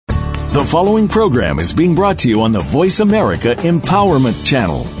The following program is being brought to you on the Voice America Empowerment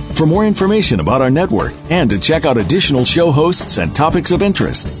Channel. For more information about our network and to check out additional show hosts and topics of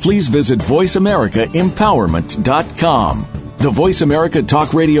interest, please visit voiceamericaempowerment.com. The Voice America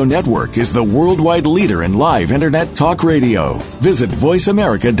Talk Radio Network is the worldwide leader in live Internet talk radio. Visit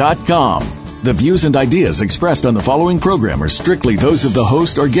voiceamerica.com. The views and ideas expressed on the following program are strictly those of the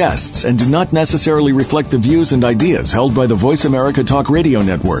host or guests and do not necessarily reflect the views and ideas held by the Voice America Talk Radio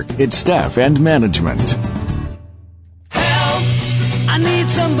Network, its staff, and management. Help! I need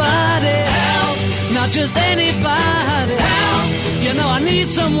somebody. Help! Not just anybody. Help! You know I need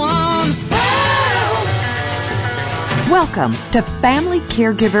someone. Help! Welcome to Family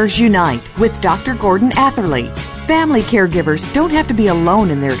Caregivers Unite with Dr. Gordon Atherley. Family caregivers don't have to be alone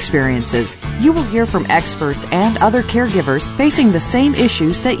in their experiences. You will hear from experts and other caregivers facing the same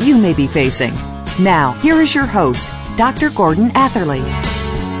issues that you may be facing. Now, here is your host, Dr. Gordon Atherley.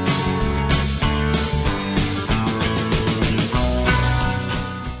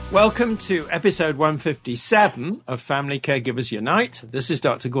 Welcome to episode 157 of Family Caregivers Unite. This is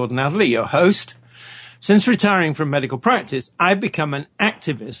Dr. Gordon Atherley, your host. Since retiring from medical practice, I've become an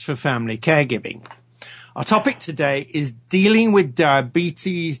activist for family caregiving. Our topic today is dealing with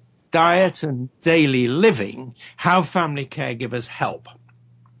diabetes, diet and daily living, how family caregivers help.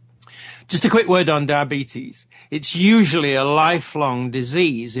 Just a quick word on diabetes. It's usually a lifelong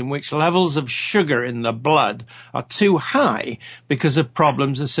disease in which levels of sugar in the blood are too high because of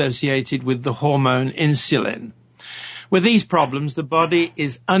problems associated with the hormone insulin. With these problems, the body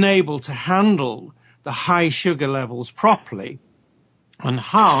is unable to handle the high sugar levels properly, and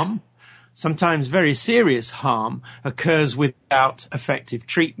harm, sometimes very serious harm, occurs without effective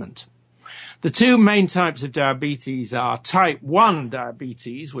treatment. The two main types of diabetes are type 1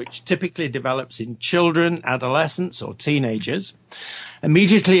 diabetes, which typically develops in children, adolescents, or teenagers.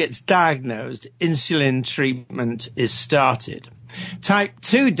 Immediately it's diagnosed, insulin treatment is started. Type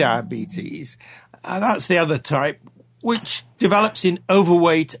 2 diabetes, that's the other type, which develops in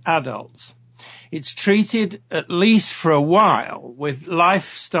overweight adults. It's treated at least for a while with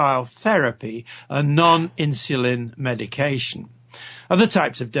lifestyle therapy and non-insulin medication. Other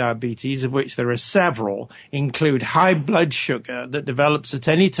types of diabetes, of which there are several, include high blood sugar that develops at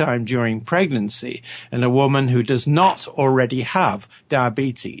any time during pregnancy in a woman who does not already have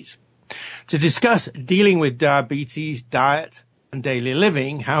diabetes. To discuss dealing with diabetes, diet, and daily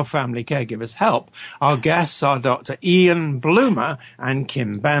living, how family caregivers help, our guests are Dr. Ian Bloomer and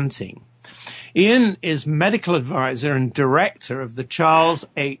Kim Banting. Ian is medical advisor and director of the Charles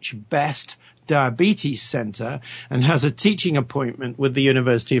H. Best Diabetes Center and has a teaching appointment with the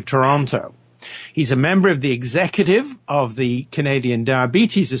University of Toronto. He's a member of the executive of the Canadian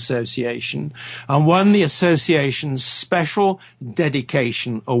Diabetes Association and won the association's Special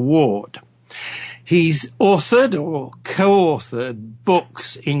Dedication Award. He's authored or co-authored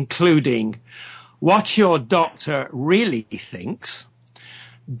books including What Your Doctor Really Thinks,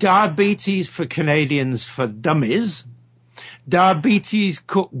 Diabetes for Canadians for Dummies, Diabetes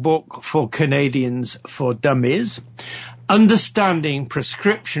Cookbook for Canadians for Dummies, Understanding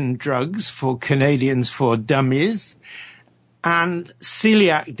Prescription Drugs for Canadians for Dummies, and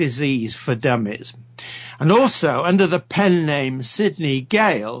Celiac Disease for Dummies. And also, under the pen name Sidney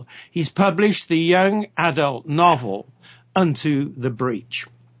Gale, he's published the young adult novel Unto the Breach.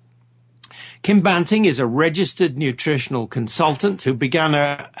 Kim Banting is a registered nutritional consultant who began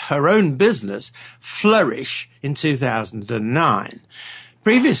her own business, Flourish, in 2009.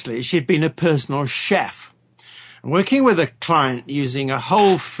 Previously, she'd been a personal chef. And working with a client using a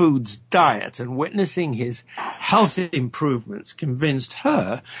whole foods diet and witnessing his health improvements convinced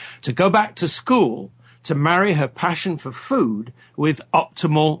her to go back to school to marry her passion for food with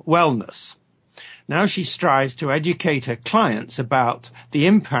optimal wellness. Now she strives to educate her clients about the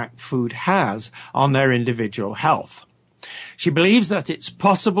impact food has on their individual health. She believes that it's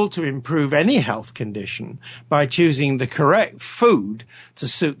possible to improve any health condition by choosing the correct food to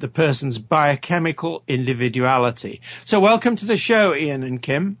suit the person's biochemical individuality. So welcome to the show, Ian and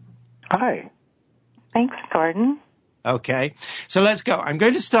Kim. Hi. Thanks, Gordon. Okay, so let's go. I'm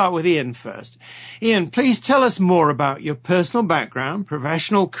going to start with Ian first. Ian, please tell us more about your personal background,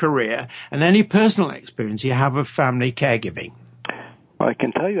 professional career, and any personal experience you have of family caregiving. Well, I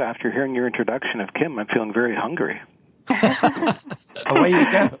can tell you after hearing your introduction of Kim, I'm feeling very hungry. Away you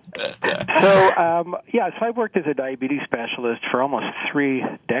go. So I've worked as a diabetes specialist for almost 3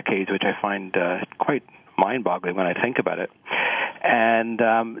 decades, which I find quite mind-boggling when I think about it. And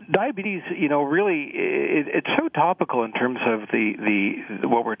diabetes, really, it's so topical in terms of the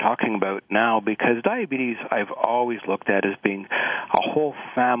what we're talking about now, because diabetes I've always looked at as being a whole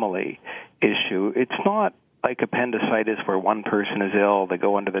family issue. It's not like appendicitis where one person is ill, they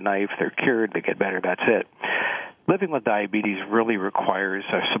go under the knife, they're cured, they get better, that's it. Living with diabetes really requires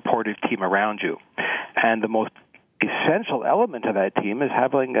a supportive team around you. And the most essential element of that team is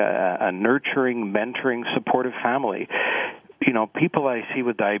having a nurturing, mentoring, supportive family. People I see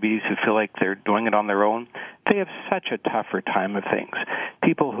with diabetes who feel like they're doing it on their own, they have such a tougher time of things.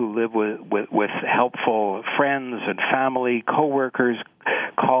 People who live with helpful friends and family, coworkers,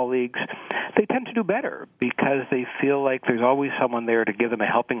 colleagues, they tend to do better because they feel like there's always someone there to give them a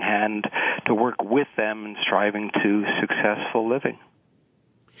helping hand, to work with them in striving to successful living.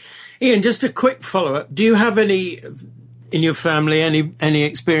 Ian, just a quick follow-up. Do you have any, in your family, any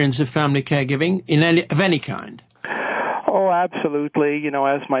experience of family caregiving of any kind? Oh, absolutely.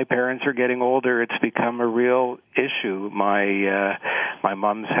 As my parents are getting older, it's become a real issue. My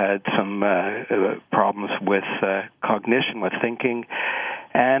mom's had some problems with cognition, with thinking,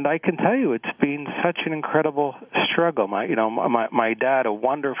 and I can tell you it's been such an incredible struggle. My dad, a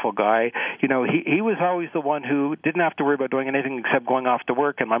wonderful guy, he was always the one who didn't have to worry about doing anything except going off to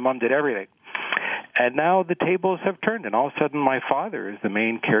work, and my mom did everything. And now the tables have turned, and all of a sudden my father is the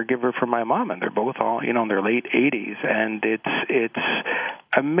main caregiver for my mom, and they're both all, in their late 80s, and it's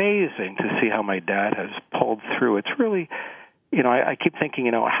amazing to see how my dad has pulled through. It's really, I keep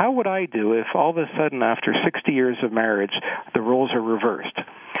thinking, how would I do if all of a sudden after 60 years of marriage, the roles are reversed?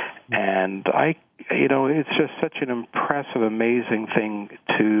 And it's just such an impressive, amazing thing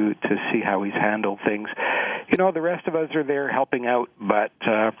to see how he's handled things. The rest of us are there helping out, but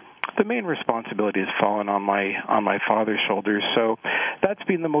the main responsibility has fallen on my father's shoulders. So that's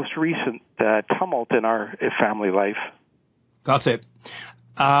been the most recent tumult in our family life. Got it.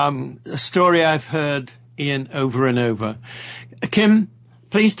 A story I've heard, Ian, over and over. Kim,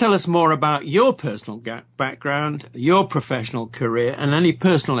 please tell us more about your personal background, your professional career, and any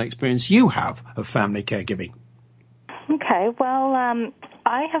personal experience you have of family caregiving. Okay, well,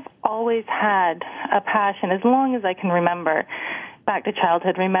 I have always had a passion, as long as I can remember, back to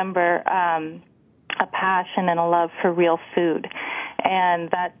childhood, a passion and a love for real food. And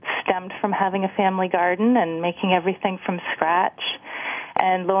that stemmed from having a family garden and making everything from scratch.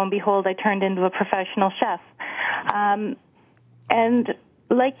 And lo and behold, I turned into a professional chef. And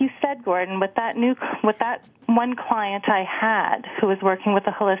like you said, Gordon, with that one client I had who was working with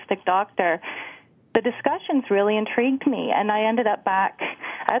a holistic doctor, the discussions really intrigued me. And I ended up back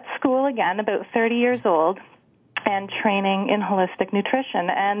at school again, about 30 years old, and training in holistic nutrition.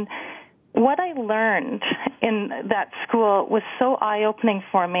 And what I learned in that school was so eye-opening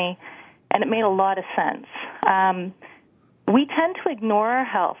for me, and it made a lot of sense. We tend to ignore our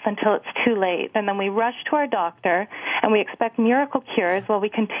health until it's too late, and then we rush to our doctor, and we expect miracle cures while we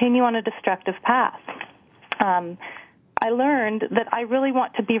continue on a destructive path. I learned that I really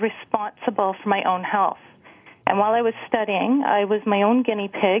want to be responsible for my own health. And while I was studying, I was my own guinea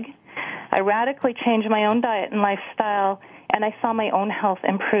pig. I radically changed my own diet and lifestyle, and I saw my own health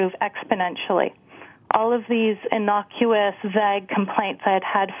improve exponentially. All of these innocuous, vague complaints I had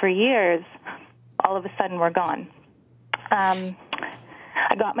had for years, all of a sudden were gone.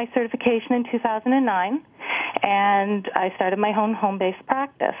 I got my certification in 2009, and I started my own home-based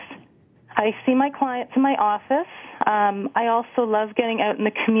practice. I see my clients in my office. I also love getting out in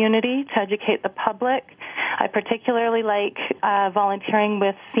the community to educate the public. I particularly like volunteering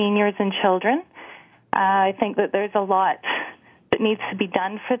with seniors and children. I think that there's a lot that needs to be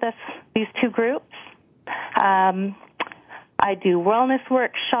done for these two groups. I do wellness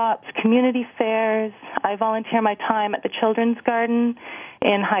workshops, community fairs. I volunteer my time at the Children's Garden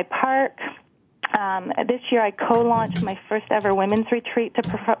in High Park. This year I co-launched my first ever women's retreat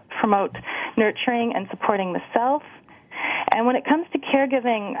to promote nurturing and supporting the self. And when it comes to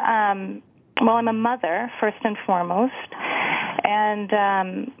caregiving, well, I'm a mother, first and foremost, and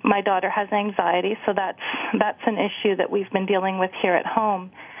my daughter has anxiety, so that's an issue that we've been dealing with here at home.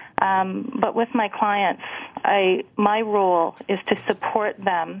 But with my clients, my role is to support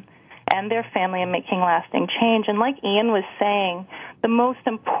them and their family in making lasting change. And like Ian was saying, the most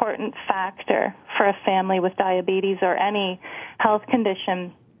important factor for a family with diabetes or any health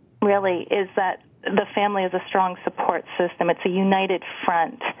condition really is that the family is a strong support system. It's a united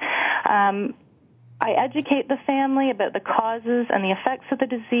front. I educate the family about the causes and the effects of the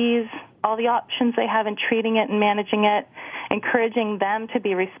disease, all the options they have in treating it and managing it, encouraging them to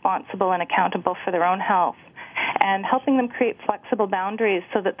be responsible and accountable for their own health, and helping them create flexible boundaries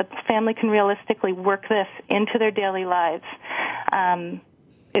so that the family can realistically work this into their daily lives.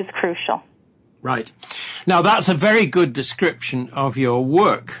 is crucial. Right. Now, that's a very good description of your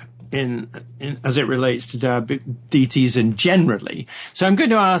work in as it relates to diabetes and generally. So I'm going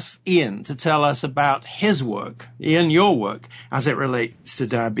to ask Ian to tell us about his work, Ian, your work, as it relates to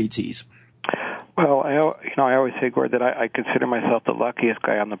diabetes. Well, I always say, Gord, that I consider myself the luckiest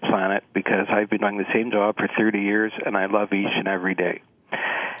guy on the planet because I've been doing the same job for 30 years, and I love each and every day.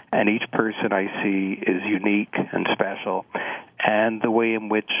 And each person I see is unique and special, and the way in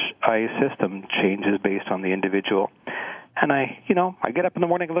which I assist them changes based on the individual. And I get up in the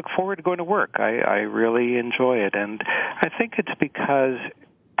morning and look forward to going to work. I really enjoy it, and I think it's because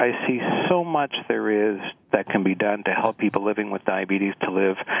I see so much there is that can be done to help people living with diabetes to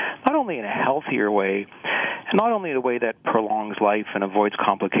live not only in a healthier way, and not only in a way that prolongs life and avoids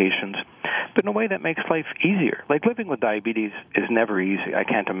complications, but in a way that makes life easier. Like living with diabetes is never easy. I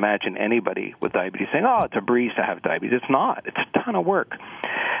can't imagine anybody with diabetes saying, oh, it's a breeze to have diabetes. It's not. It's a ton of work.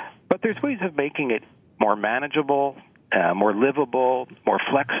 But there's ways of making it more manageable, more livable, more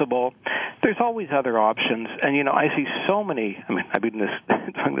flexible. There's always other options. And, I see so many, I've been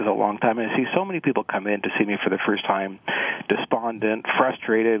doing this a long time, and I see so many people come in to see me for the first time, despondent,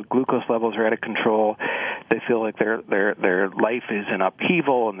 frustrated, glucose levels are out of control. They feel like their life is in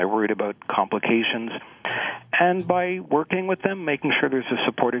upheaval, and they're worried about complications. And by working with them, making sure there's a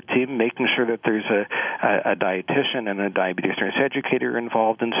supportive team, making sure that there's a dietitian and a diabetes nurse educator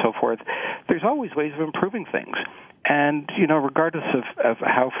involved and so forth, there's always ways of improving things. And, regardless of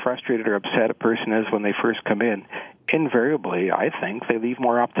how frustrated or upset a person is when they first come in, invariably, I think, they leave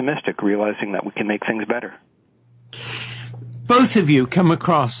more optimistic, realizing that we can make things better. Both of you come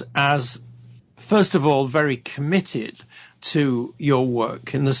across as, first of all, very committed to your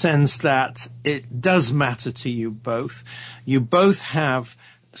work in the sense that it does matter to you both. You both have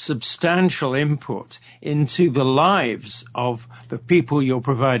substantial input into the lives of the people you're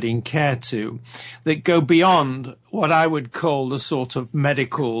providing care to that go beyond what I would call the sort of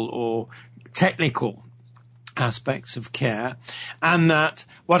medical or technical aspects of care, and that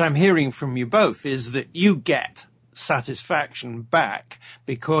what I'm hearing from you both is that you get satisfaction back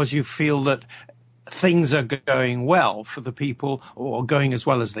because you feel that things are going well for the people, or going as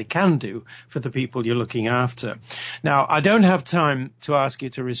well as they can do for the people you're looking after. Now, I don't have time to ask you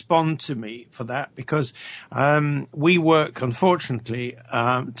to respond to me for that because we work, unfortunately,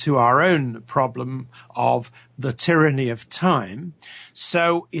 to our own problem of the tyranny of time.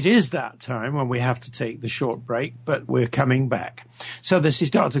 So it is that time when we have to take the short break, but we're coming back. So this is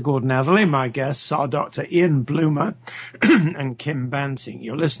Dr. Gordon Atherley. My guests are Dr. Ian Bloomer and Kim Banting.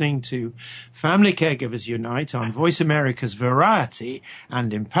 You're listening to Family Caregivers Unite on Voice America's Variety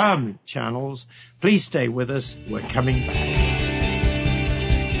and Empowerment channels. Please stay with us. We're coming back.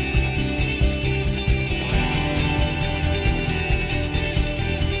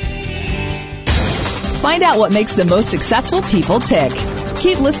 Find out what makes the most successful people tick.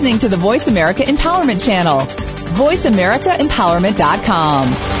 Keep listening to the Voice America Empowerment Channel.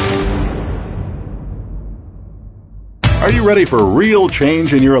 VoiceAmericaEmpowerment.com. Are you ready for real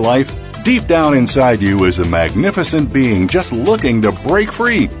change in your life? Deep down inside you is a magnificent being just looking to break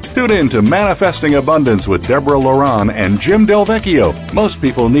free. Tune in to Manifesting Abundance with Deborah Loran and Jim Del Vecchio. Most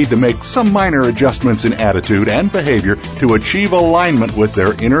people need to make some minor adjustments in attitude and behavior to achieve alignment with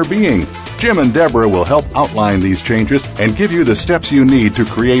their inner being. Jim and Deborah will help outline these changes and give you the steps you need to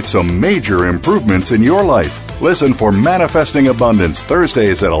create some major improvements in your life. Listen for Manifesting Abundance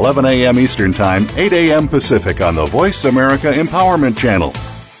Thursdays at 11 a.m. Eastern Time, 8 a.m. Pacific on the Voice America Empowerment Channel.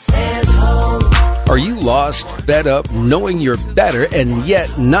 Are you lost, fed up, knowing you're better, and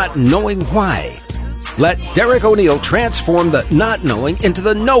yet not knowing why? Let Derek O'Neill transform the not knowing into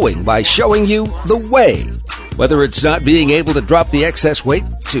the knowing by showing you the way. Whether it's not being able to drop the excess weight,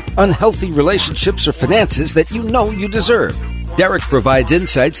 to unhealthy relationships or finances that you know you deserve, Derek provides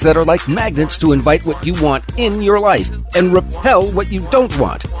insights that are like magnets to invite what you want in your life and repel what you don't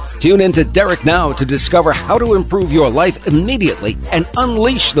want. Tune into Derek now to discover how to improve your life immediately and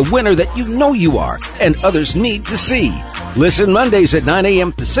unleash the winner that you know you are and others need to see. Listen Mondays at 9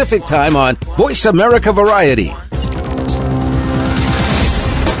 a.m. Pacific Time on Voice America Variety.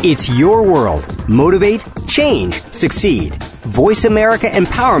 It's your world. Motivate, change, succeed.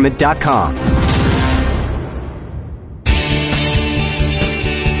 VoiceAmericaEmpowerment.com.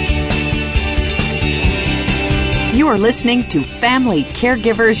 You are listening to Family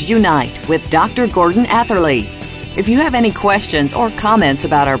Caregivers Unite with Dr. Gordon Atherley. If you have any questions or comments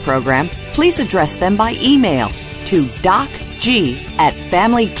about our program, please address them by email to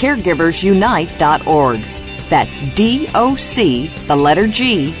docg@familycaregiversunite.org. That's DOC, the letter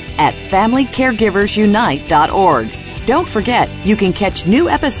G, @familycaregiversunite.org. Don't forget, you can catch new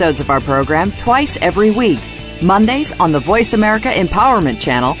episodes of our program twice every week. Mondays on the Voice America Empowerment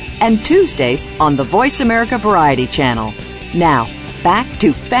Channel and Tuesdays on the Voice America Variety Channel. Now, back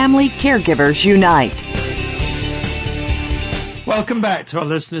to Family Caregivers Unite. Welcome back to our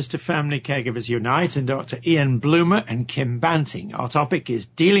listeners to Family Caregivers Unite and Dr. Ian Bloomer and Kim Banting. Our topic is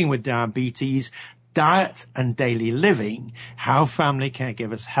dealing with diabetes, diet and daily living, how family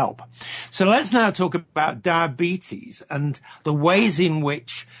caregivers help. So let's now talk about diabetes and the ways in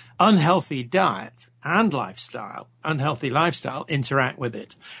which unhealthy diet and unhealthy lifestyle interact with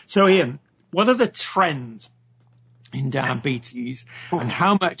it. So Ian, what are the trends in diabetes and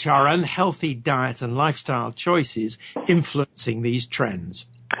how much are unhealthy diet and lifestyle choices influencing these trends?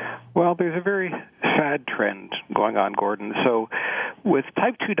 Well, there's a very sad trend going on, Gordon. So with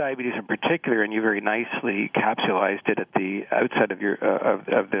type 2 diabetes in particular, and you very nicely capsulized it at the outset of your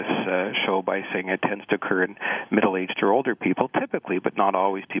of this show by saying it tends to occur in middle-aged or older people, typically, but not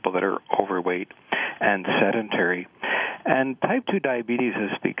always, people that are overweight and sedentary. And type 2 diabetes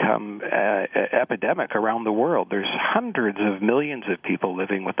has become epidemic around the world. There's hundreds of millions of people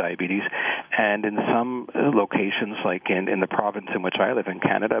living with diabetes, and in some locations, like in the province in which I live in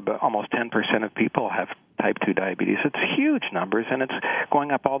Canada, but almost 10% of people have type 2 diabetes. It's huge numbers, and it's going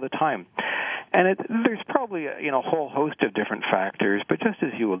up all the time. And there's probably a whole host of different factors, but just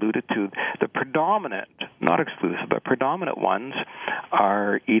as you alluded to, the predominant, not exclusive, but predominant ones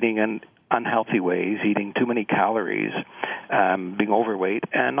are eating in unhealthy ways, eating too many calories, being overweight,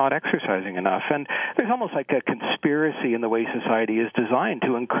 and not exercising enough. And there's almost like a conspiracy in the way society is designed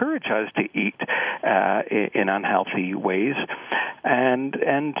to encourage us to eat in unhealthy ways. And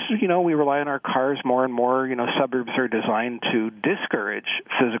we rely on our cars more and more. Suburbs are designed to discourage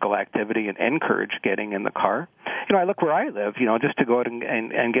physical activity and encourage getting in the car. I look where I live, just to go out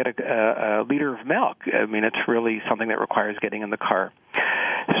and get a liter of milk. I mean, it's really something that requires getting in the car.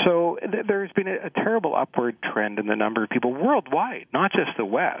 So there's been a terrible upward trend in the number of people worldwide, not just the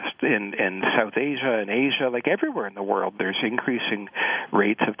West, in South Asia and Asia, like everywhere in the world, there's increasing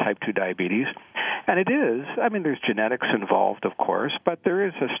rates of type 2 diabetes. And there's genetics involved, of course, but there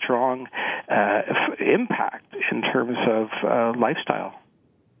is a strong impact in terms of lifestyle.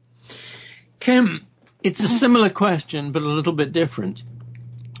 Kim, it's a similar question, but a little bit different.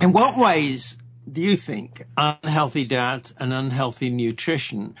 In what ways do you think unhealthy diet and unhealthy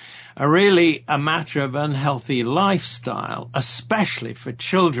nutrition are really a matter of unhealthy lifestyle, especially for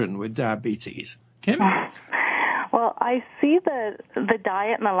children with diabetes? Kim? Well, I see the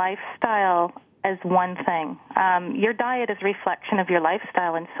diet and the lifestyle as one thing. Your diet is a reflection of your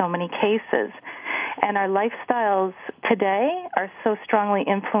lifestyle in so many cases. And our lifestyles today are so strongly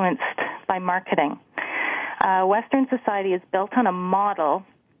influenced by marketing. Western society is built on a model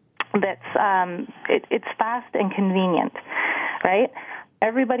that's it's fast and convenient, right?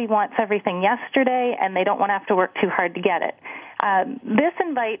 Everybody wants everything yesterday, and they don't want to have to work too hard to get it. This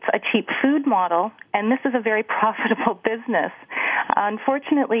invites a cheap food model, and this is a very profitable business.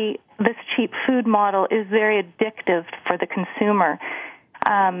 Unfortunately, this cheap food model is very addictive for the consumer.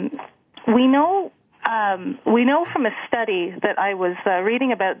 We know from a study that I was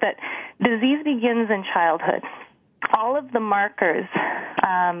reading about that disease begins in childhood. All of the markers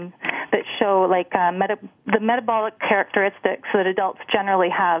that show the metabolic characteristics that adults generally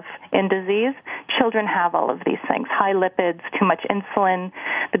have in disease, children have all of these things: high lipids, too much insulin,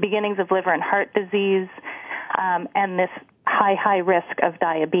 the beginnings of liver and heart disease, and this high risk of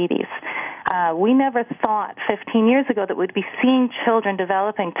diabetes. We never thought 15 years ago that we'd be seeing children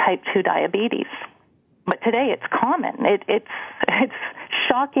developing type 2 diabetes. But today it's common. It's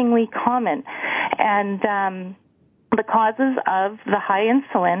shockingly common. And the causes of the high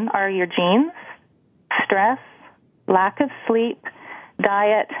insulin are your genes, stress, lack of sleep,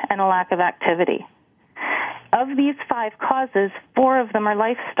 diet, and a lack of activity. Of these 5 causes, 4 of them are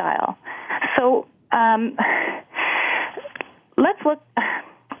lifestyle. So let's look.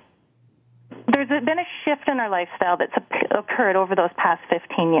 There's been a shift in our lifestyle that's occurred over those past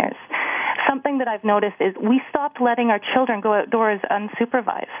 15 years. Something that I've noticed is we stopped letting our children go outdoors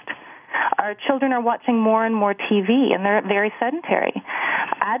unsupervised. Our children are watching more and more TV, and they're very sedentary.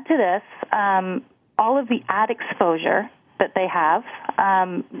 Add to this all of the ad exposure that they have.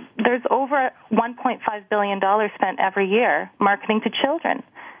 There's over $1.5 billion spent every year marketing to children.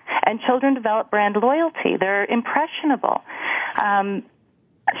 And children develop brand loyalty. They're impressionable.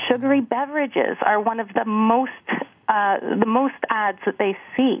 Sugary beverages are one of the most ads that they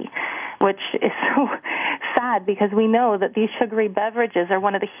see, which is so sad because we know that these sugary beverages are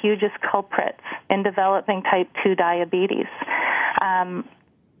one of the hugest culprits in developing type 2 diabetes.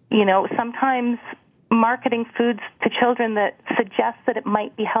 Sometimes marketing foods to children that suggests that it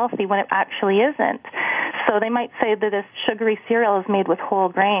might be healthy when it actually isn't. So they might say that this sugary cereal is made with whole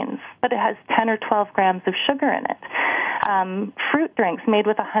grains, but it has 10 or 12 grams of sugar in it. Fruit drinks made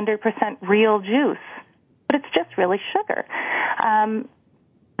with 100% real juice, but it's just really sugar.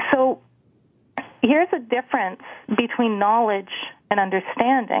 So here's a difference between knowledge and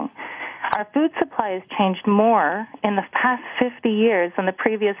understanding. Our food supply has changed more in the past 50 years than the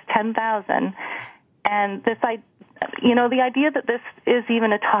previous 10,000. And this, the idea that this is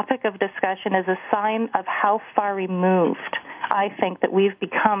even a topic of discussion is a sign of how far removed I think that we've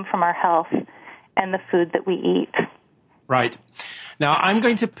become from our health and the food that we eat. Right. Now, I'm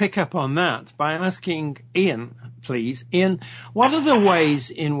going to pick up on that by asking Ian, please. Ian, what are the ways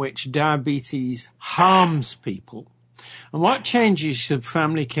in which diabetes harms people? And what changes should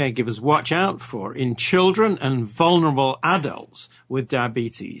family caregivers watch out for in children and vulnerable adults with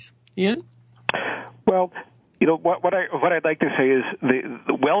diabetes? Ian? Well, what I'd like to say is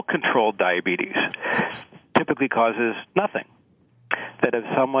the well-controlled diabetes typically causes nothing. That if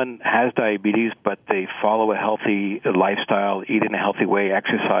someone has diabetes but they follow a healthy lifestyle, eat in a healthy way,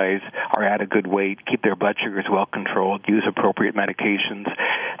 exercise, are at a good weight, keep their blood sugars well controlled, use appropriate medications,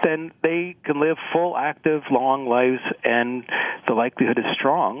 then they can live full, active, long lives, and the likelihood is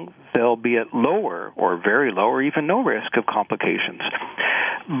strong they'll be at lower or very low or even no risk of complications.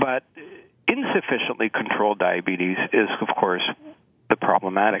 But insufficiently controlled diabetes is, of course, the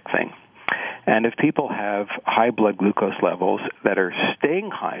problematic thing. And if people have high blood glucose levels that are staying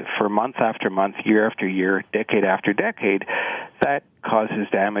high for month after month, year after year, decade after decade, that causes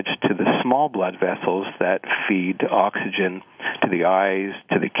damage to the small blood vessels that feed oxygen to the eyes,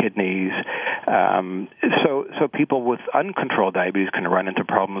 to the kidneys. So people with uncontrolled diabetes can run into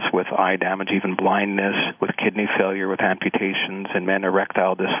problems with eye damage, even blindness, with kidney failure, with amputations, in men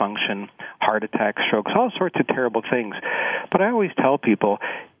erectile dysfunction, heart attacks, strokes, all sorts of terrible things. But I always tell people,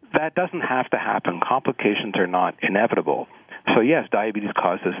 that doesn't have to happen. Complications are not inevitable. So, yes, diabetes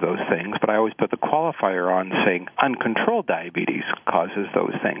causes those things, but I always put the qualifier on saying uncontrolled diabetes causes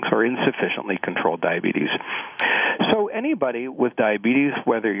those things, or insufficiently controlled diabetes. So anybody with diabetes,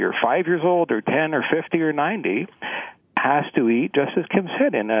 whether you're 5 years old or 10 or 50 or 90, has to eat, just as Kim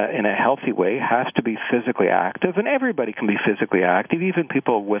said, in a healthy way, has to be physically active, and everybody can be physically active. Even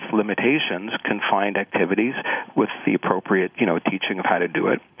people with limitations can find activities with the appropriate, teaching of how to do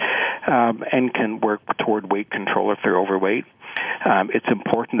it, and can work toward weight control if they're overweight. It's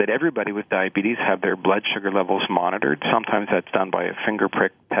important that everybody with diabetes have their blood sugar levels monitored. Sometimes that's done by a finger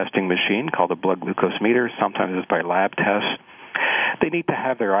prick testing machine called a blood glucose meter. Sometimes it's by lab tests. They need to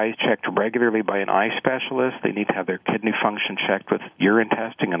have their eyes checked regularly by an eye specialist. They need to have their kidney function checked with urine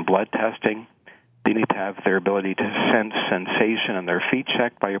testing and blood testing. They need to have their ability to sense sensation and their feet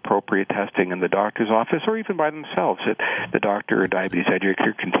checked by appropriate testing in the doctor's office or even by themselves. The doctor or diabetes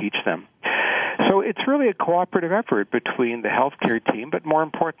educator can teach them. So it's really a cooperative effort between the healthcare team, but more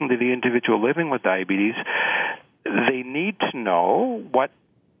importantly, the individual living with diabetes. They need to know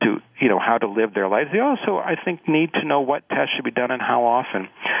how to live their lives. They also, I think, need to know what tests should be done and how often.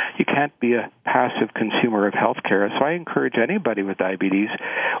 You can't be a passive consumer of health care. So I encourage anybody with diabetes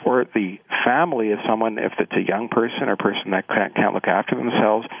or the family of someone, if it's a young person or a person that can't look after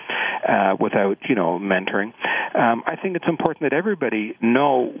themselves without, mentoring, I think it's important that everybody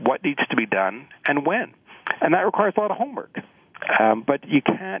know what needs to be done and when. And that requires a lot of homework. But you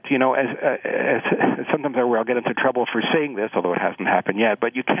can't, as sometimes I'll get into trouble for saying this, although it hasn't happened yet,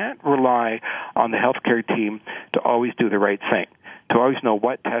 but you can't rely on the healthcare team to always do the right thing, to always know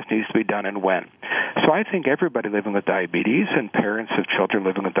what test needs to be done and when. So I think everybody living with diabetes and parents of children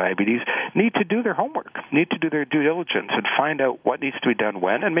living with diabetes need to do their homework, need to do their due diligence and find out what needs to be done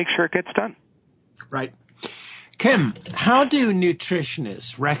when and make sure it gets done. Right. Kim, how do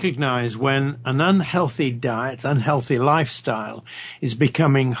nutritionists recognize when an unhealthy diet, unhealthy lifestyle is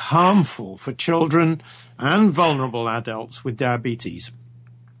becoming harmful for children and vulnerable adults with diabetes?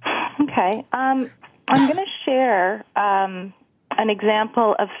 Okay. I'm going to share an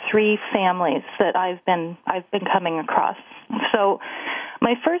example of 3 families that I've been coming across. So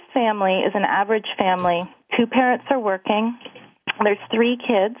my first family is an average family. 2 parents are working. There's 3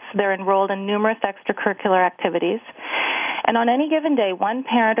 kids. They're enrolled in numerous extracurricular activities. And on any given day, one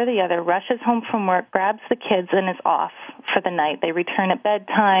parent or the other rushes home from work, grabs the kids, and is off for the night. They return at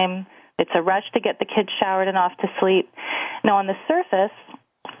bedtime. It's a rush to get the kids showered and off to sleep. Now, on the surface,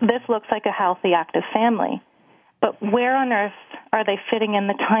 this looks like a healthy, active family. But where on earth are they fitting in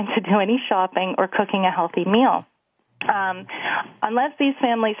the time to do any shopping or cooking a healthy meal? Unless these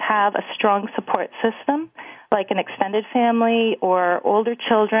families have a strong support system, like an extended family or older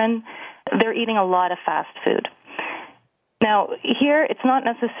children, they're eating a lot of fast food. Now, here, it's not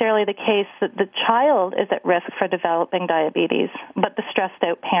necessarily the case that the child is at risk for developing diabetes, but the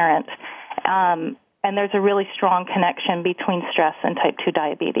stressed-out parent. And there's a really strong connection between stress and type 2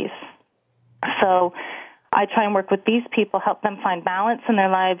 diabetes. So I try and work with these people, help them find balance in their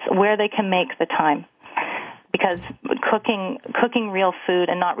lives where they can make the time. Because cooking real food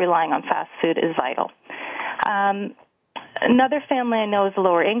and not relying on fast food is vital. Another family I know is a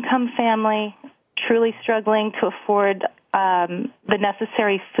lower-income family, truly struggling to afford the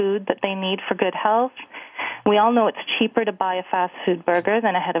necessary food that they need for good health. We all know it's cheaper to buy a fast food burger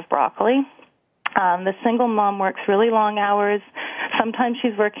than a head of broccoli. The single mom works really long hours. Sometimes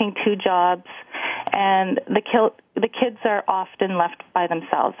she's working 2 jobs, and the kids are often left by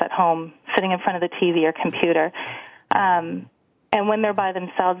themselves at home, sitting in front of the TV or computer. And when they're by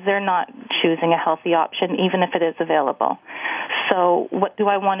themselves, they're not choosing a healthy option, even if it is available. So what do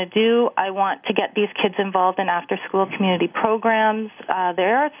I want to do? I want to get these kids involved in after-school community programs.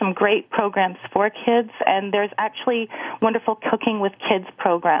 There are some great programs for kids, and there's actually wonderful Cooking with Kids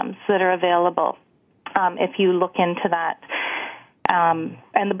programs that are available if you look into that.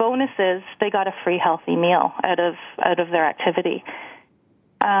 And the bonus is they got a free healthy meal out of their activity.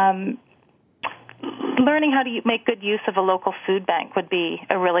 Learning how to make good use of a local food bank would be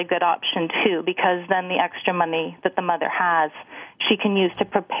a really good option, too, because then the extra money that the mother has, she can use to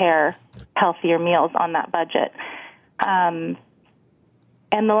prepare healthier meals on that budget. And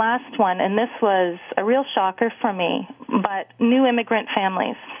the last one, and this was a real shocker for me, but new immigrant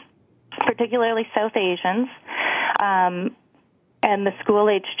families, particularly South Asians, and the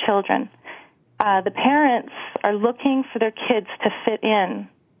school-aged children. The parents are looking for their kids to fit in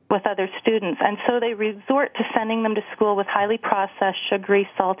with other students, and so they resort to sending them to school with highly processed, sugary,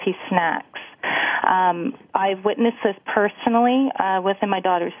 salty snacks. I've witnessed this personally within my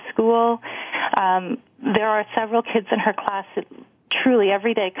daughter's school. There are several kids in her class that truly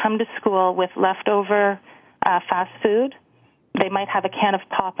every day come to school with leftover fast food. They might have a can of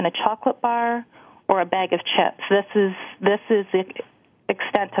pop and a chocolate bar or a bag of chips. This is the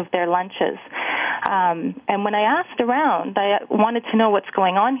extent of their lunches. And when I asked around, I wanted to know what's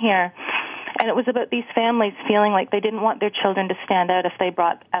going on here, and it was about these families feeling like they didn't want their children to stand out if they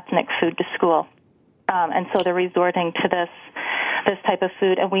brought ethnic food to school. And so they're resorting to this type of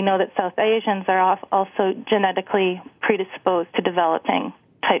food. And we know that South Asians are also genetically predisposed to developing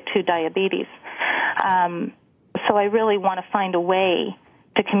type 2 diabetes. So I really want to find a way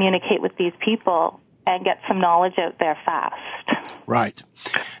to communicate with these people and get some knowledge out there fast. Right.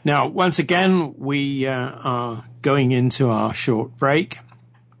 Now, once again, we are going into our short break.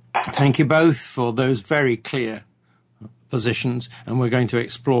 Thank you both for those very clear positions, and we're going to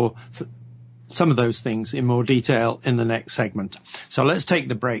explore some of those things in more detail in the next segment. So let's take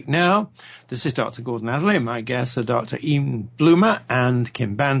the break now. This is Dr. Gordon Adderley, and my guests are Dr. Ian Bloomer and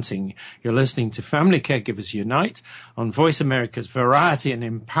Kim Banting. You're listening to Family Caregivers Unite on Voice America's Variety and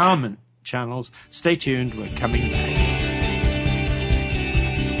Empowerment channels. Stay tuned. We're coming back.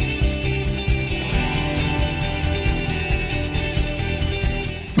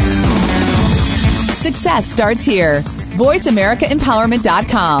 Success starts here.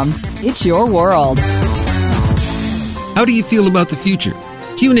 VoiceAmericaEmpowerment.com. It's your world. How do you feel about the future?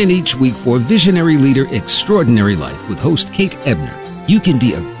 Tune in each week for Visionary Leader Extraordinary Life with host Kate Ebner. You can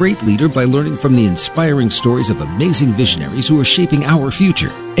be a great leader by learning from the inspiring stories of amazing visionaries who are shaping our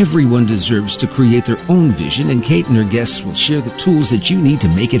future. Everyone deserves to create their own vision, and Kate and her guests will share the tools that you need to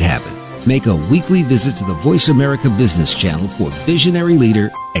make it happen. Make a weekly visit to the Voice America Business Channel for Visionary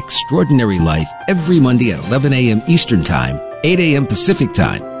Leader Extraordinary Life every Monday at 11 a.m. Eastern Time, 8 a.m. Pacific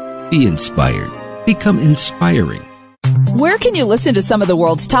Time. Be inspired. Become inspiring. Where can you listen to some of the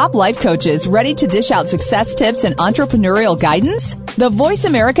world's top life coaches ready to dish out success tips and entrepreneurial guidance? The Voice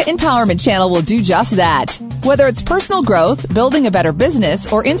America Empowerment Channel will do just that. Whether it's personal growth, building a better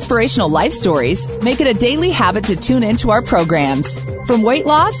business, or inspirational life stories, make it a daily habit to tune into our programs. From weight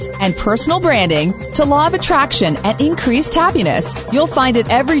loss and personal branding to law of attraction and increased happiness, you'll find it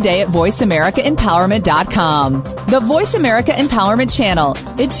every day at VoiceAmericaEmpowerment.com. The Voice America Empowerment Channel.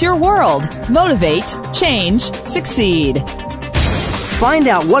 It's your world. Motivate, change, succeed. Find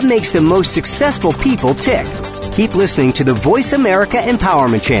out what makes the most successful people tick. Keep listening to the Voice America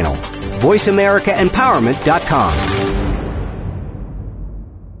Empowerment Channel. VoiceAmericaEmpowerment.com.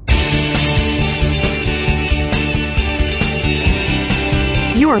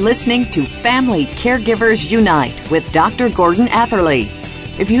 You are listening to Family Caregivers Unite with Dr. Gordon Atherley.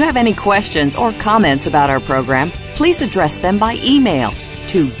 If you have any questions or comments about our program, please address them by email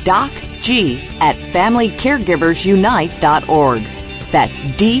to docg@familycaregiversunite.org. That's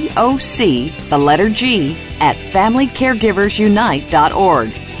DOC, the letter G, at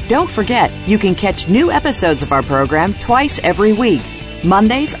FamilyCaregiversUnite.org. Don't forget, you can catch new episodes of our program twice every week.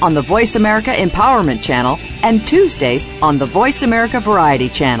 Mondays on the Voice America Empowerment Channel and Tuesdays on the Voice America Variety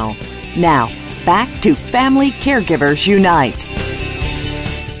Channel. Now, back to Family Caregivers Unite.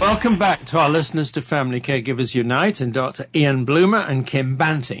 Welcome back to our listeners to Family Caregivers Unite and Dr. Ian Bloomer and Kim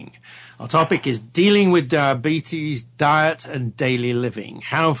Banting. Our topic is dealing with diabetes, diet and daily living,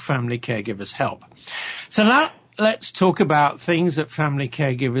 how family caregivers help. So now let's talk about things that family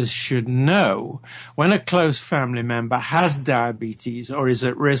caregivers should know when a close family member has diabetes or is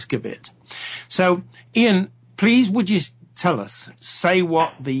at risk of it. So, Ian, please would you say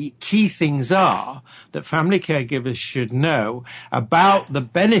what the key things are that family caregivers should know about the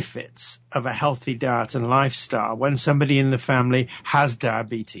benefits of a healthy diet and lifestyle when somebody in the family has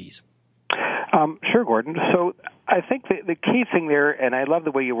diabetes? Sure, Gordon. So I think the key thing there, and I love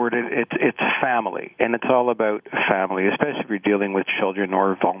the way you worded it, it's family, and it's all about family, especially if you're dealing with children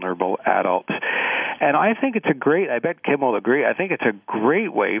or vulnerable adults. And I think it's I bet Kim will agree, I think it's a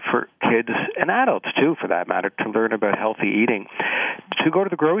great way for kids and adults, too, for that matter, to learn about healthy eating, to go to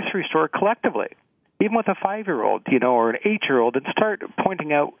the grocery store collectively, even with a 5-year-old, or an 8-year-old, and start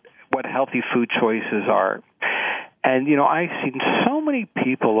pointing out what healthy food choices are. And, I've seen so many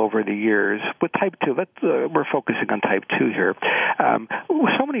people over the years with type 2, we're focusing on type 2 here,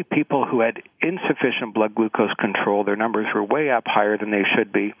 so many people who had insufficient blood glucose control, their numbers were way up higher than they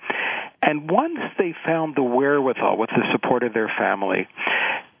should be. And once they found the wherewithal with the support of their family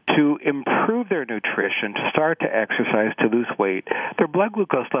to improve their nutrition, to start to exercise, to lose weight, their blood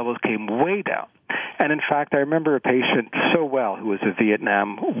glucose levels came way down. And in fact, I remember a patient so well who was a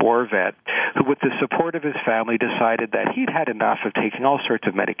Vietnam War vet who, with the support of his family, decided that he'd had enough of taking all sorts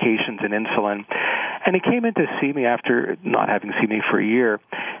of medications and insulin. And he came in to see me after not having seen me for a year,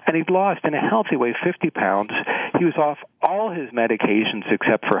 and he'd lost, in a healthy way, 50 pounds. He was off all his medications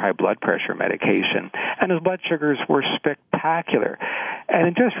except for high blood pressure medication, and his blood sugars were spectacular. And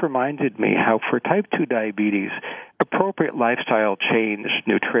it just reminded me how for type 2 diabetes, appropriate lifestyle change,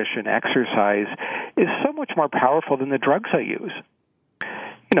 nutrition, exercise is so much more powerful than the drugs I use.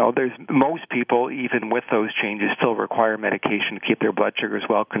 There's most people, even with those changes, still require medication to keep their blood sugars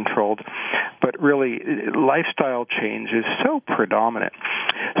well controlled. But really, lifestyle change is so predominant.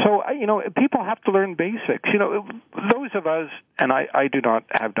 So, people have to learn basics. Those of us, and I do not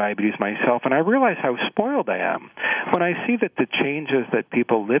have diabetes myself, and I realize how spoiled I am when I see that the changes that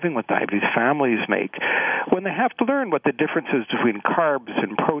people living with diabetes, families make, when they have to learn what the differences between carbs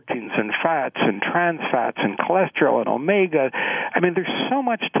and proteins and fats and trans fats and cholesterol and omega, there's so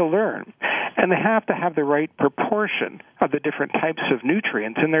much to learn. And they have to have the right proportion of the different types of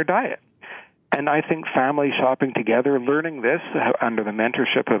nutrients in their diet. And I think family shopping together, learning this under the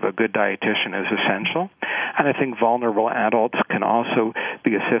mentorship of a good dietitian is essential. And I think vulnerable adults can also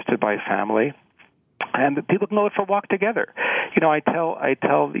be assisted by family. And people can go for a walk together. I tell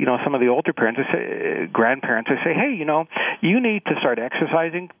some of the older parents, grandparents, I say, hey, you need to start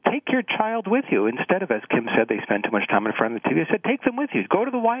exercising. Take your child with you. Instead of, as Kim said, they spend too much time in front of the TV. I said, take them with you. Go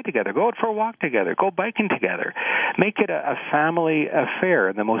to the Y together. Go out for a walk together. Go biking together. Make it a family affair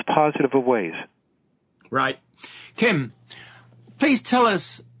in the most positive of ways. Right. Kim, please tell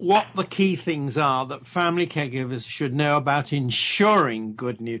us what the key things are that family caregivers should know about ensuring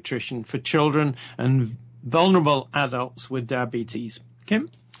good nutrition for children and vulnerable adults with diabetes.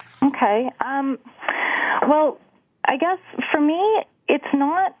 Kim? Okay. Well, I guess for me, it's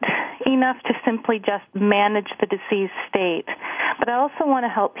not enough to simply just manage the disease state, but I also want to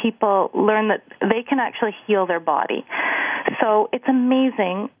help people learn that they can actually heal their body. So it's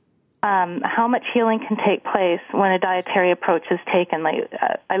amazing how much healing can take place when a dietary approach is taken.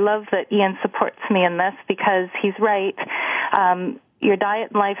 I love that Ian supports me in this because he's right. Your diet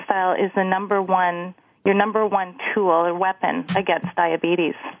and lifestyle is your number one tool or weapon against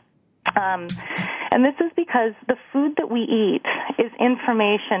diabetes. And this is because the food that we eat is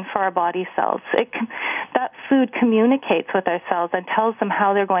information for our body cells. That food communicates with our cells and tells them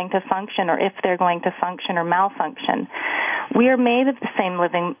how they're going to function or if they're going to function or malfunction. We are made of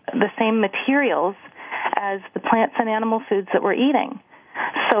the same materials as the plants and animal foods that we're eating.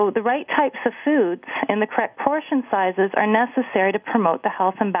 So the right types of foods in the correct portion sizes are necessary to promote the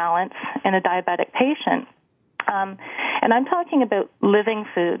health and balance in a diabetic patient. And I'm talking about living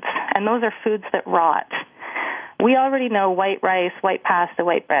foods, and those are foods that rot. We already know white rice, white pasta,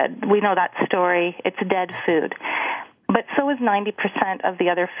 white bread. We know that story. It's dead food. But so is 90% of the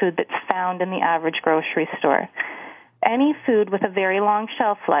other food that's found in the average grocery store. Any food with a very long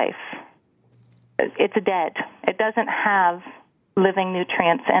shelf life, it's dead. It doesn't have living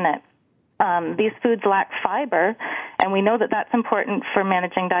nutrients in it. These foods lack fiber, and we know that that's important for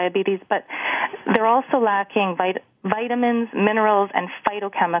managing diabetes, but they're also lacking vitamins, minerals, and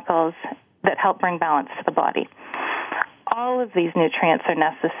phytochemicals that help bring balance to the body. All of these nutrients are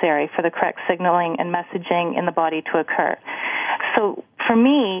necessary for the correct signaling and messaging in the body to occur. So for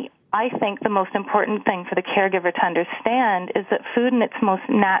me, I think the most important thing for the caregiver to understand is that food in its most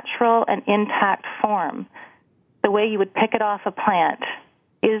natural and intact form, the way you would pick it off a plant,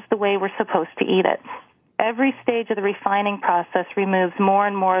 is the way we're supposed to eat it. Every stage of the refining process removes more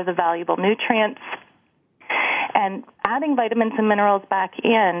and more of the valuable nutrients, and adding vitamins and minerals back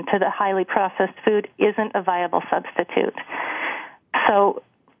in to the highly processed food isn't a viable substitute. So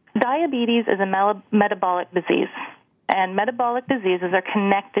diabetes is a metabolic disease, and metabolic diseases are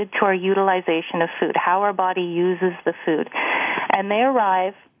connected to our utilization of food, how our body uses the food. And they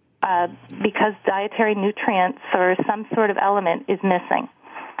arrive because dietary nutrients or some sort of element is missing.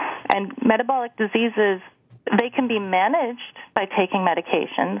 And metabolic diseases, they can be managed by taking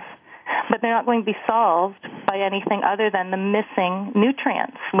medications, but they're not going to be solved by anything other than the missing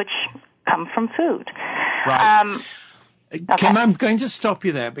nutrients, which come from food. Right. Okay. Kim, I'm going to stop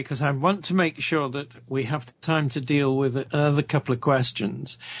you there because I want to make sure that we have time to deal with another couple of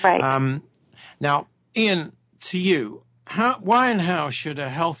questions. Right. Now, Ian, to you, why and how should a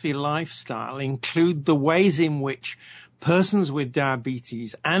healthy lifestyle include the ways in which persons with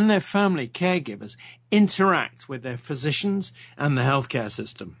diabetes and their family caregivers interact with their physicians and the healthcare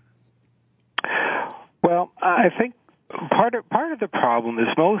system? Well, I think part of the problem is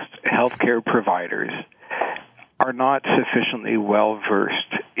most healthcare providers are not sufficiently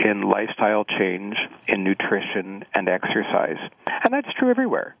well-versed in lifestyle change, in nutrition, and exercise. And that's true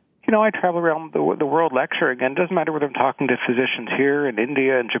everywhere. You know, I travel around the world lecturing, and it doesn't matter whether I'm talking to physicians here in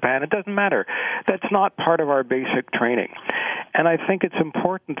India and Japan. It doesn't matter. That's not part of our basic training. And I think it's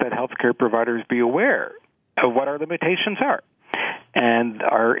important that healthcare providers be aware of what our limitations are. And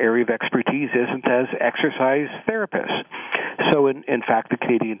our area of expertise isn't as exercise therapists. So, in fact, the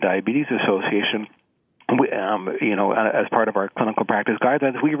Canadian Diabetes Association, as part of our clinical practice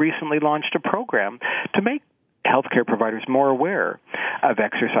guidelines, we recently launched a program to make healthcare providers more aware of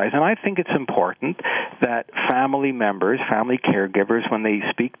exercise. And I think it's important that family members, family caregivers, when they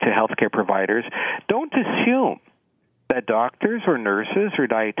speak to healthcare providers, don't assume that doctors or nurses or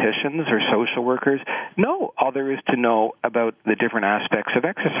dietitians or social workers know all there is to know about the different aspects of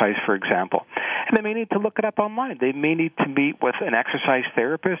exercise, for example. And they may need to look it up online. They may need to meet with an exercise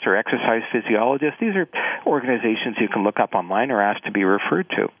therapist or exercise physiologist. These are organizations you can look up online or ask to be referred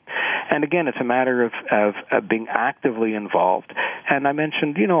to. And again, it's a matter of being actively involved. And I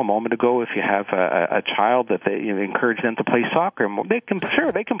mentioned, a moment ago, if you have a child that you encourage them to play soccer, they can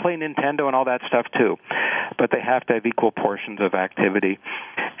play Nintendo and all that stuff too, but they have to have equal portions of activity.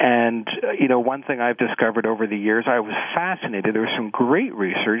 And one thing I've discovered over the years, I was fascinated. There was some great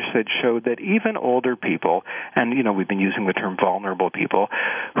research that showed that even older people, and we've been using the term vulnerable people,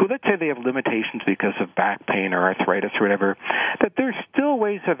 who let's say they have limitations because of back pain or arthritis or whatever, that there's still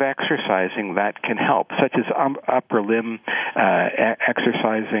ways of exercising that can help, such as upper limb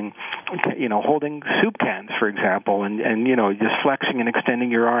exercising, holding soup cans, for example, and just flexing and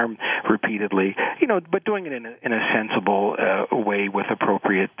extending your arm repeatedly, but doing it in a sensible way with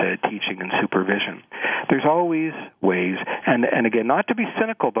appropriate teaching and supervision. There's always ways, and again, not to be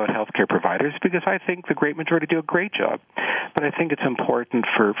cynical about healthcare providers, because I think the great majority do a great job, but I think it's important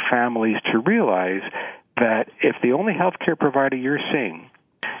for families to realize that if the only healthcare provider you're seeing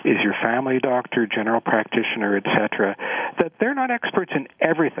is your family doctor, general practitioner, etc., that they're not experts in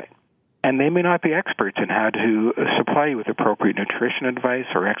everything. And they may not be experts in how to supply you with appropriate nutrition advice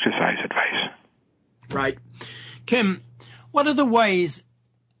or exercise advice. Right. Kim, what are the ways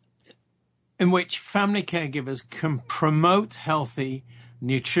in which family caregivers can promote healthy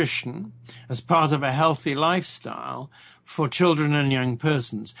nutrition as part of a healthy lifestyle for children and young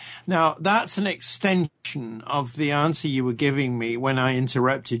persons? Now, that's an extension of the answer you were giving me when I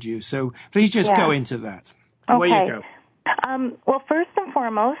interrupted you. So please just go into that. Okay. Away you go. Well, first and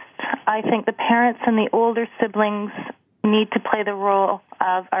foremost, I think the parents and the older siblings need to play the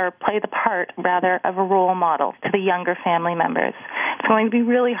part of a role model to the younger family members. It's going to be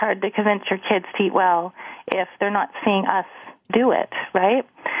really hard to convince your kids to eat well if they're not seeing us do it, right?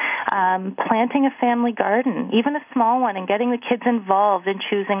 Planting a family garden, even a small one, and getting the kids involved in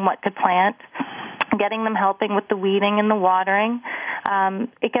choosing what to plant, getting them helping with the weeding and the watering,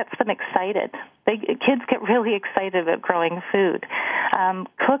 it gets them excited. Kids get really excited about growing food.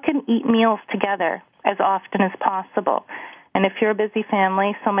 Cook and eat meals together as often as possible. And if you're a busy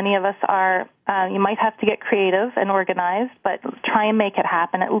family, so many of us are You might have to get creative and organized, but try and make it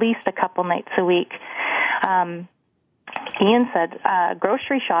happen at least a couple nights a week. Ian said,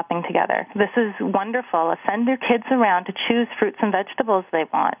 grocery shopping together. This is wonderful. Send your kids around to choose fruits and vegetables they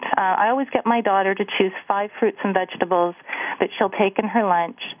want. I always get my daughter to choose 5 fruits and vegetables that she'll take in her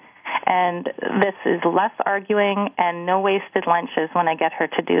lunch. And this is less arguing and no wasted lunches when I get her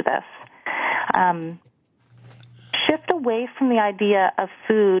to do this. Shift away from the idea of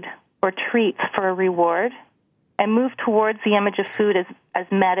food or treats for a reward and move towards the image of food as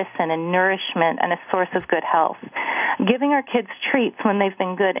medicine and nourishment and a source of good health. Giving our kids treats when they've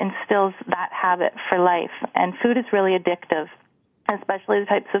been good instills that habit for life. And food is really addictive, especially the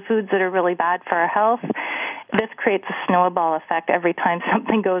types of foods that are really bad for our health. This creates a snowball effect. Every time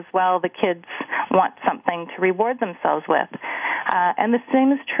something goes well, the kids want something to reward themselves with. And the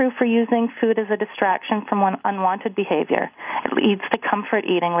same is true for using food as a distraction from unwanted behavior. It leads to comfort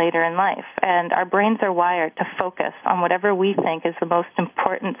eating later in life. And our brains are wired to focus on whatever we think is the most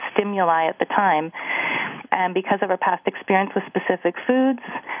important stimuli at the time. And because of our past experience with specific foods,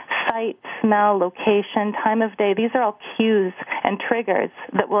 sight, smell, location, time of day, these are all cues and triggers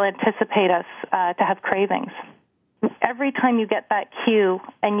that will anticipate us to have cravings. Every time you get that cue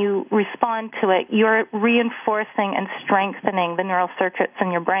and you respond to it, you're reinforcing and strengthening the neural circuits in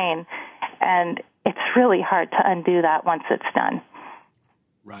your brain. And it's really hard to undo that once it's done.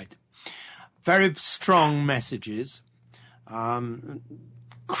 Right. Very strong messages.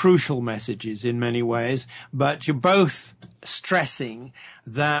 Crucial messages in many ways, but you're both stressing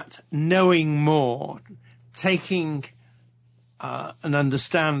that knowing more, taking an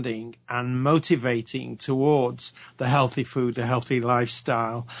understanding and motivating towards the healthy food, the healthy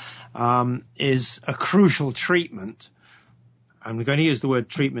lifestyle, is a crucial treatment. I'm going to use the word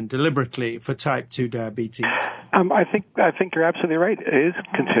treatment deliberately for type 2 diabetes. I think you're absolutely right. It is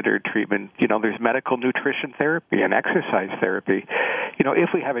considered treatment. There's medical nutrition therapy and exercise therapy. If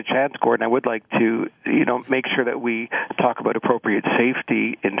we have a chance, Gordon, I would like to, make sure that we talk about appropriate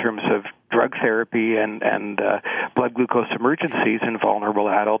safety in terms of drug therapy and blood glucose emergencies in vulnerable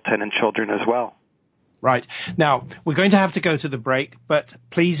adults and in children as well. Right. Now, we're going to have to go to the break, but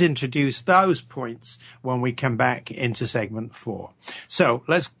please introduce those points when we come back into segment 4. So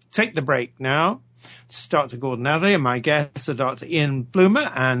let's take the break now. This is Dr. Gordon Atherley, and my guests are Dr. Ian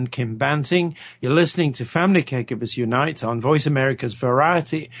Bloomer and Kim Banting. You're listening to Family Caregivers Unite on Voice America's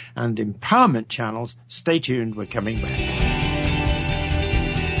Variety and Empowerment channels. Stay tuned. We're coming back.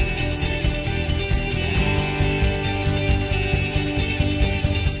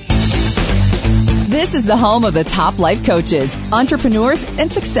 This is the home of the top life coaches, entrepreneurs,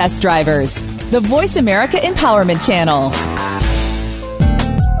 and success drivers. The Voice America Empowerment Channel.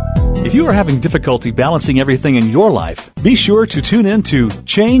 If you are having difficulty balancing everything in your life, be sure to tune in to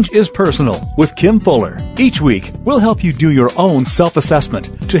Change is Personal with Kim Fuller. Each week, we'll help you do your own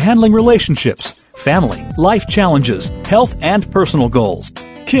self-assessment to handling relationships, family, life challenges, health, and personal goals.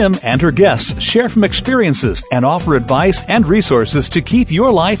 Kim and her guests share from experiences and offer advice and resources to keep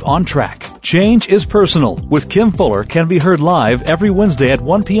your life on track. Change is Personal with Kim Fuller can be heard live every Wednesday at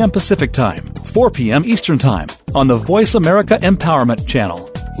 1 p.m. Pacific Time, 4 p.m. Eastern Time on the Voice America Empowerment Channel.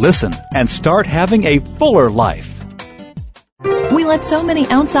 Listen and start having a fuller life. We let so many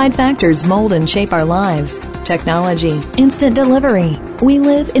outside factors mold and shape our lives. Technology, instant delivery. We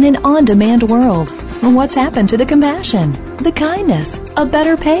live in an on-demand world. What's happened to the compassion, the kindness, a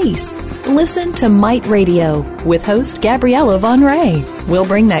better pace? Listen to Might Radio with host Gabriella Von Ray. We'll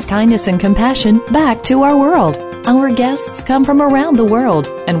bring that kindness and compassion back to our world. Our guests come from around the world,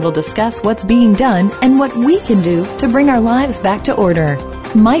 and we'll discuss what's being done and what we can do to bring our lives back to order.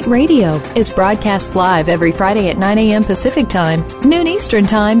 Might Radio is broadcast live every Friday at 9 a.m. Pacific Time, noon Eastern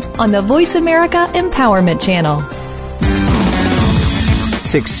Time on the Voice America Empowerment Channel.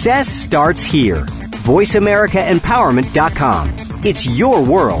 Success starts here. VoiceAmericaEmpowerment.com. It's your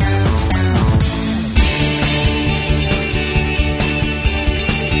world.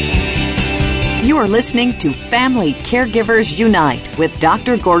 You are listening to Family Caregivers Unite with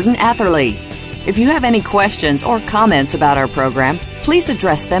Dr. Gordon Atherley. If you have any questions or comments about our program, please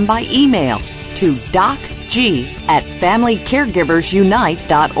address them by email to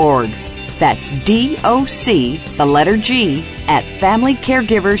docg@familycaregiversunite.org. That's DOC, the letter G,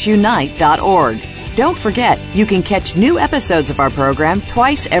 @familycaregiversunite.org. Don't forget, you can catch new episodes of our program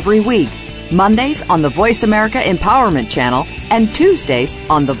twice every week. Mondays on the Voice America Empowerment Channel and Tuesdays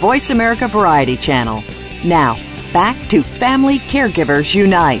on the Voice America Variety Channel. Now, back to Family Caregivers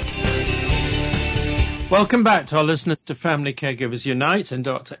Unite. Welcome back to our listeners to Family Caregivers Unite and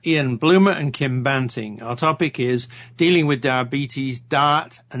Dr. Ian Bloomer and Kim Banting. Our topic is dealing with diabetes,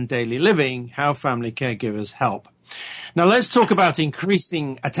 diet and daily living, how family caregivers help. Now let's talk about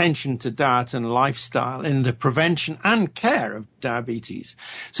increasing attention to diet and lifestyle in the prevention and care of diabetes.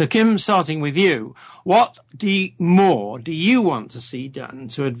 So Kim, starting with you, what more do you want to see done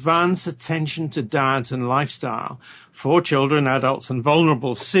to advance attention to diet and lifestyle for children, adults and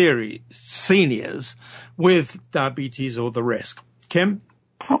vulnerable seniors with diabetes or the risk? Kim?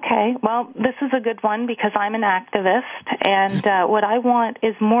 Okay, well, this is a good one because I'm an activist, and what I want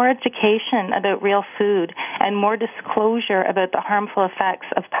is more education about real food and more disclosure about the harmful effects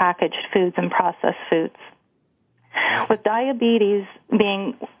of packaged foods and processed foods. With diabetes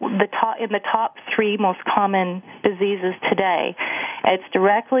being in the top 3 most common diseases today, it's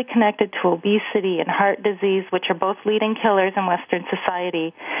directly connected to obesity and heart disease, which are both leading killers in Western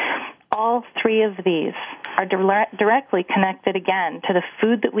society. All 3 of these are directly connected again to the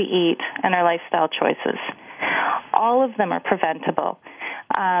food that we eat and our lifestyle choices. All of them are preventable,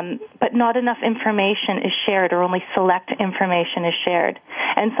 but not enough information is shared, or only select information is shared.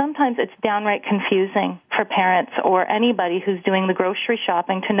 And sometimes it's downright confusing for parents or anybody who's doing the grocery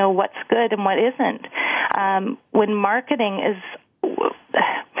shopping to know what's good and what isn't. When marketing is...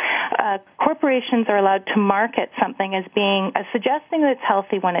 corporations are allowed to market something as suggesting that it's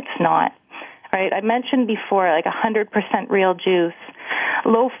healthy when it's not. Right? I mentioned before, like 100% real juice,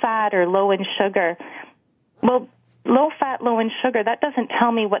 low fat or low in sugar. Well, low fat, low in sugar, that doesn't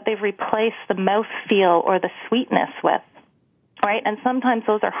tell me what they've replaced the mouthfeel or the sweetness with. Right? And sometimes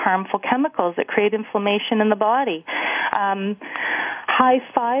those are harmful chemicals that create inflammation in the body. High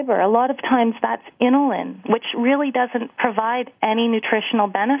fiber, a lot of times that's inulin, which really doesn't provide any nutritional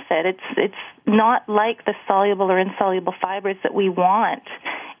benefit. It's not like the soluble or insoluble fibers that we want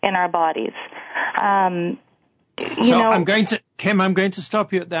in our bodies. I'm going to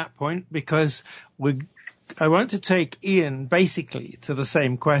stop you at that point because I want to take Ian basically to the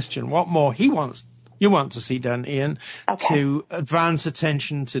same question. What more you want to see done, Ian, to advance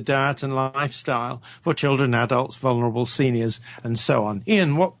attention to diet and lifestyle for children, adults, vulnerable seniors, and so on.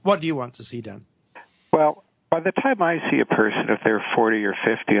 Ian, what do you want to see done? Well, by the time I see a person, if they're 40 or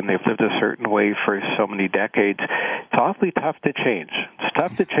 50 and they've lived a certain way for so many decades, it's awfully tough to change. It's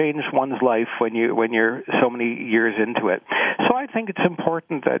tough to change one's life when you're so many years into it. So I think it's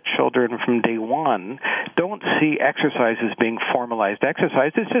important that children from day one don't see exercise as being formalized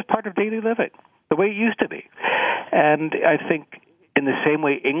exercise. It's just part of daily living, the way it used to be. And I think in the same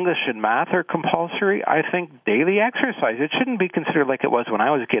way English and math are compulsory, I think daily exercise, it shouldn't be considered like it was when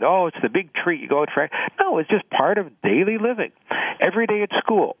I was a kid. Oh, it's the big treat. You go out for... No, it's just part of daily living. Every day at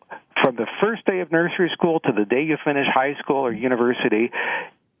school, from the first day of nursery school to the day you finish high school or university,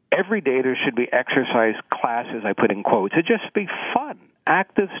 every day there should be exercise classes, I put in quotes. It just be fun,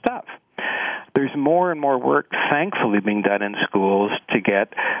 active stuff. There's more and more work, thankfully, being done in schools to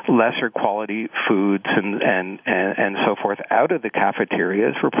get lesser quality foods and so forth out of the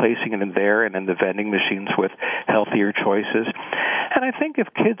cafeterias, replacing it in there and in the vending machines with healthier choices. And I think if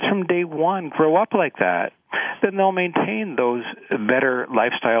kids from day one grow up like that, then they'll maintain those better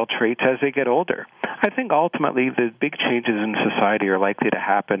lifestyle traits as they get older. I think ultimately the big changes in society are likely to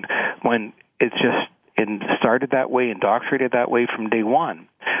happen when it's just started that way, indoctrinated that way from day one,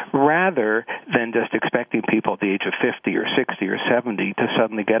 rather than just expecting people at the age of 50 or 60 or 70 to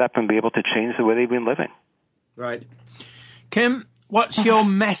suddenly get up and be able to change the way they've been living. Right. Kim, what's your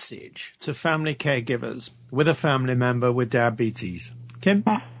message to family caregivers with a family member with diabetes? Kim?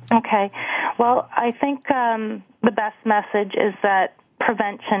 Okay. Well, I think the best message is that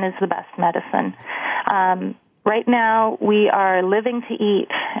prevention is the best medicine. Right now, we are living to eat,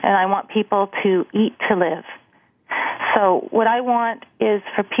 and I want people to eat to live. So what I want is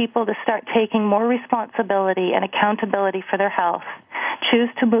for people to start taking more responsibility and accountability for their health, choose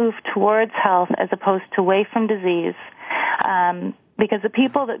to move towards health as opposed to away from disease, because the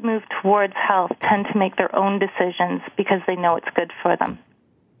people that move towards health tend to make their own decisions because they know it's good for them.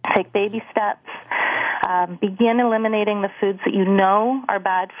 Take baby steps. Begin eliminating the foods that you know are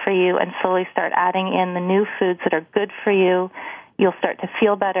bad for you and slowly start adding in the new foods that are good for you. You'll start to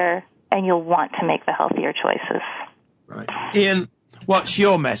feel better, and you'll want to make the healthier choices. Right. Ian, what's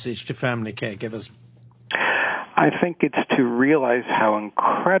your message to family caregivers? I think it's to realize how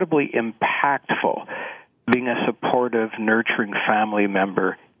incredibly impactful being a supportive, nurturing family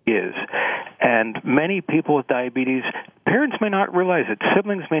member is. And many people with diabetes, parents may not realize it,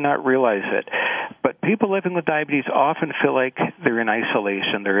 siblings may not realize it, but people living with diabetes often feel like they're in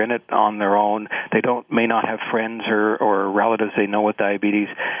isolation. They're in it on their own. They may not have friends or relatives they know with diabetes.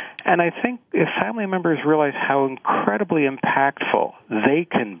 And I think if family members realize how incredibly impactful they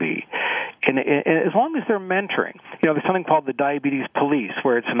can be, and as long as they're mentoring, there's something called the diabetes police,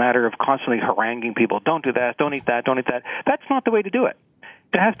 where it's a matter of constantly haranguing people. Don't do that, don't eat that, don't eat that. That's not the way to do it.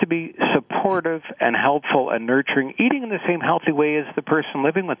 It has to be supportive and helpful and nurturing, eating in the same healthy way as the person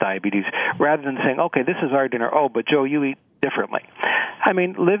living with diabetes, rather than saying, okay, this is our dinner. Oh, but Joe, you eat differently. I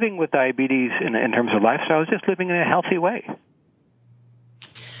mean, living with diabetes in terms of lifestyle is just living in a healthy way.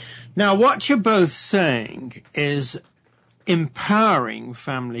 Now, what you're both saying is empowering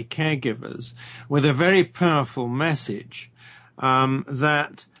family caregivers with a very powerful message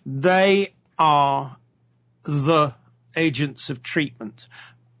that they are the agents of treatment.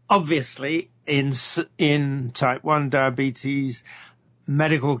 Obviously, in type 1 diabetes,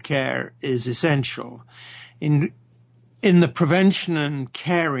 medical care is essential. In the prevention and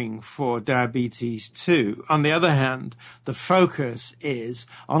caring for diabetes too, on the other hand, the focus is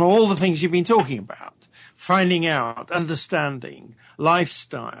on all the things you've been talking about. Finding out, understanding,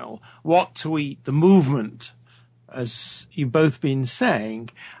 lifestyle, what to eat, the movement, as you've both been saying,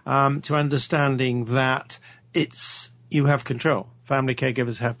 to understanding that you have control. Family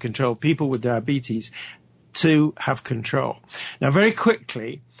caregivers have control. People with diabetes to have control. Now, very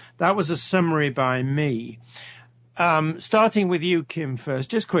quickly, that was a summary by me. Starting with you, Kim,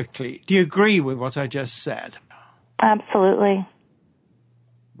 first, just quickly, do you agree with what I just said? Absolutely.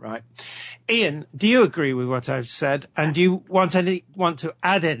 Right. Ian, do you agree with what I've said? And do you want to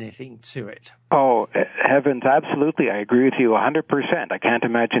add anything to it? Oh, heavens, absolutely. I agree with you 100%. I can't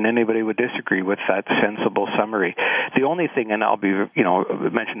imagine anybody would disagree with that sensible summary. The only thing, and I'll be,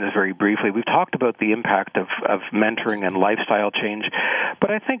 mention this very briefly, we've talked about the impact of mentoring and lifestyle change,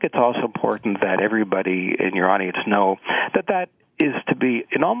 but I think it's also important that everybody in your audience know that is to be,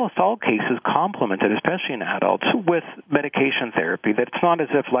 in almost all cases, complemented, especially in adults, with medication therapy. That it's not as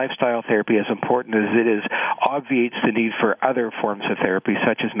if lifestyle therapy, as important as it is, obviates the need for other forms of therapy,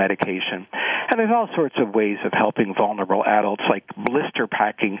 such as medication. And there's all sorts of ways of helping vulnerable adults, like blister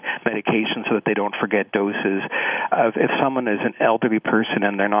packing medication so that they don't forget doses. If someone is an elderly person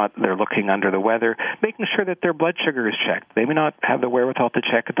and they're looking under the weather, making sure that their blood sugar is checked. They may not have the wherewithal to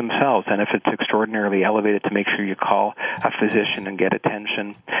check it themselves, and if it's extraordinarily elevated, to make sure you call a physician and get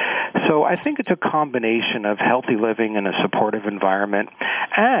attention. So I think it's a combination of healthy living in a supportive environment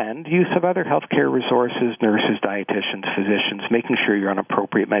and use of other healthcare resources, nurses, dietitians, physicians, making sure you're on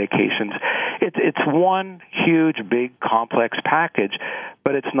appropriate medications. It's one huge, big, complex package,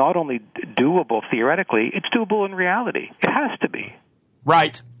 but it's not only doable theoretically, it's doable in reality. It has to be.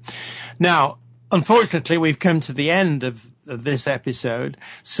 Right. Now, unfortunately, we've come to the end of this episode,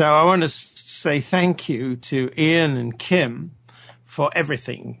 so I want to say thank you to Ian and Kim for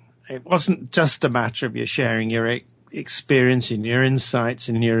everything. It wasn't just a matter of you sharing your experience and your insights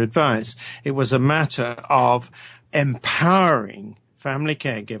and your advice. It was a matter of empowering family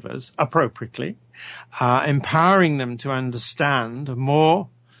caregivers appropriately, empowering them to understand more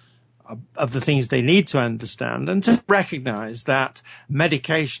of the things they need to understand, and to recognize that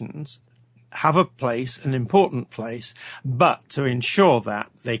medications have a place, an important place, but to ensure that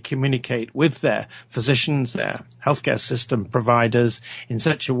they communicate with their physicians, their healthcare system providers in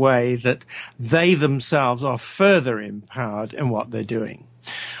such a way that they themselves are further empowered in what they're doing.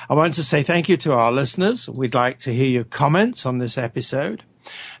 I want to say thank you to our listeners. We'd like to hear your comments on this episode.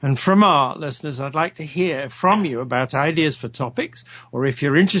 And from our listeners, I'd like to hear from you about ideas for topics, or if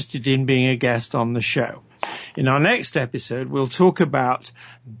you're interested in being a guest on the show. In our next episode, we'll talk about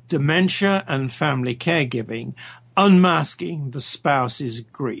dementia and family caregiving, unmasking the spouse's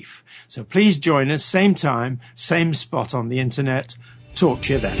grief. So please join us, same time, same spot on the internet. Talk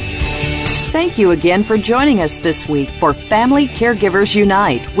to you then. Thank you again for joining us this week for Family Caregivers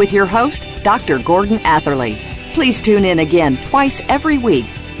Unite with your host, Dr. Gordon Atherley. Please tune in again twice every week,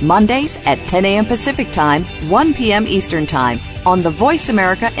 Mondays at 10 a.m. Pacific Time, 1 p.m. Eastern Time on the Voice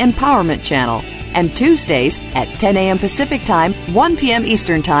America Empowerment Channel, and Tuesdays at 10 a.m. Pacific Time, 1 p.m.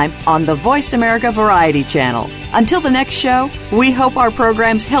 Eastern Time on the Voice America Variety Channel. Until the next show, we hope our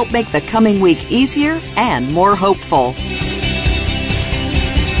programs help make the coming week easier and more hopeful.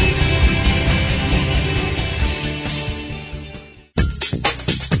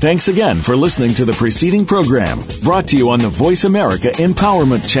 Thanks again for listening to the preceding program, brought to you on the Voice America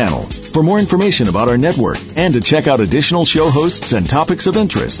Empowerment Channel. For more information about our network and to check out additional show hosts and topics of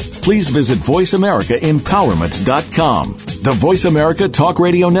interest, please visit voiceamericaempowerment.com. The Voice America Talk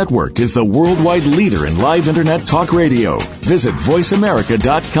Radio Network is the worldwide leader in live Internet talk radio. Visit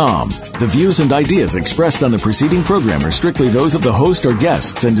voiceamerica.com. The views and ideas expressed on the preceding program are strictly those of the host or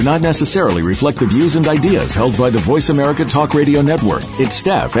guests and do not necessarily reflect the views and ideas held by the Voice America Talk Radio Network, its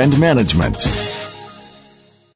staff, and management.